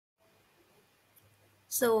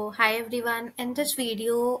Hi everyone. In this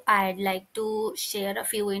video, I'd like to share a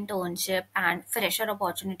few internship and fresher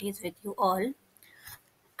opportunities with you all.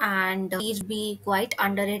 And these be quite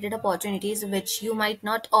underrated opportunities which you might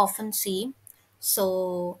not often see.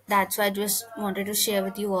 So that's why I just wanted to share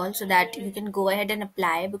with you all so that you can go ahead and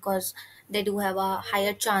apply because they do have a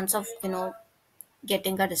higher chance of,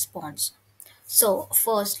 getting a response. So,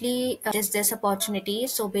 firstly, is this opportunity?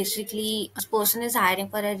 So, basically, this person is hiring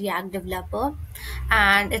for a React developer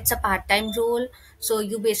and it's a part time role. So,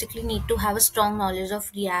 you basically need to have a strong knowledge of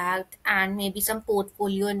React and maybe some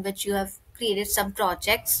portfolio in which you have created some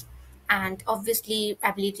projects and obviously,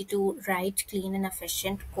 ability to write clean and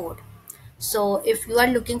efficient code. So if you are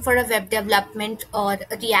looking for a web development or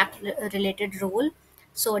a React related role,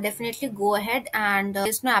 so definitely go ahead and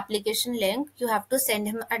there's no application link. You have to send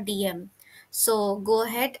him a DM. So go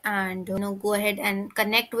ahead and go ahead and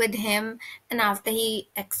connect with him. And after he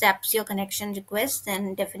accepts your connection request,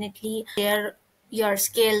 then definitely share your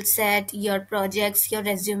skill set, your projects, your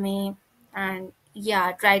resume, and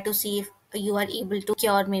yeah, try to see if you are able to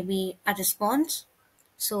secure maybe a response.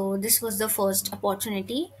 So this was the first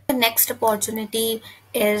opportunity. The next opportunity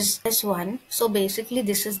is this one. So basically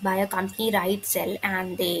this is by a company Ridecell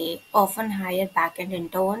and they often hire backend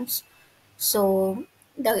interns. So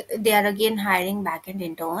they are again hiring backend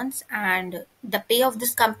interns and the pay of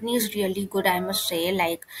this company is really good, I must say.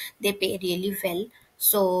 Like they pay really well.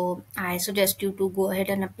 So I suggest you to go ahead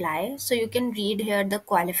and apply. So you can read here the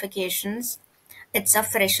qualifications. It's a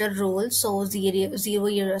fresher role, so zero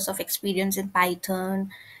years of experience in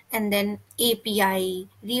Python, and then API,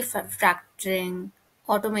 refactoring,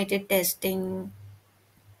 automated testing.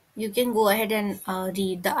 You can go ahead and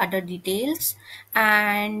read the other details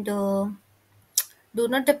and do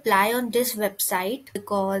not apply on this website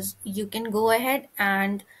because you can go ahead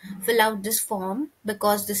and fill out this form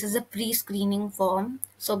because this is a pre-screening form.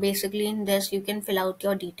 So basically in this you can fill out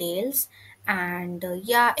your details and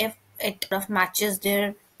yeah, if it sort of matches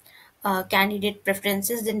their candidate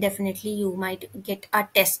preferences, then definitely you might get a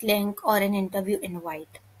test link or an interview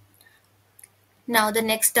invite. Now the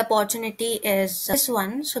next opportunity is this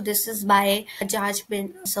one. So this is by Bajaj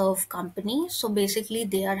Finserv company. So basically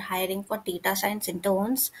they are hiring for data science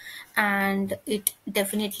interns and it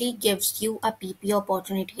definitely gives you a PP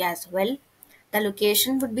opportunity as well. The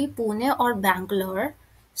location would be Pune or Bangalore.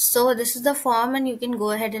 So this is the form and you can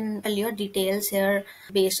go ahead and fill your details here,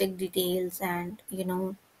 basic details and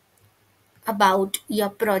about your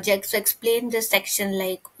project. So explain this section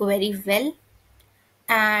like very well.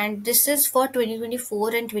 And this is for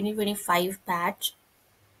 2024 and 2025 batch.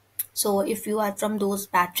 So if you are from those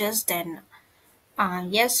batches, then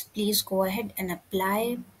yes, please go ahead and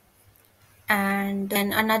apply. And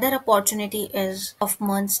then another opportunity is of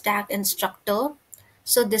MERN Stack Instructor.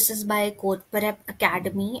 So this is by CodePrep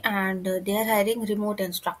Academy, and they are hiring remote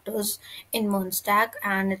instructors in MERN Stack,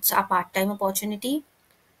 and it's a part-time opportunity.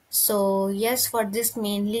 So yes, for this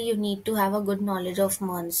mainly you need to have a good knowledge of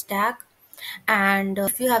MERN Stack, and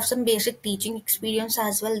if you have some basic teaching experience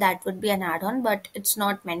as well, that would be an add-on, but it's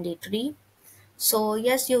not mandatory. So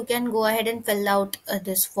yes, you can go ahead and fill out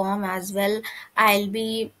this form as well. I'll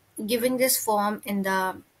be giving this form in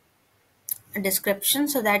the description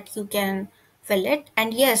so that you can fill it.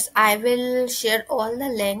 And yes, I will share all the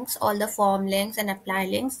links, all the form links and apply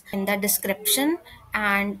links in the description.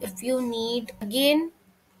 And if you need again,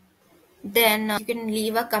 then you can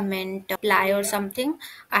leave a comment, apply or something.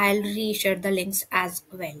 I'll reshare the links as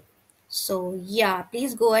well. So yeah,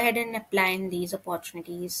 please go ahead and apply in these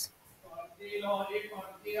opportunities.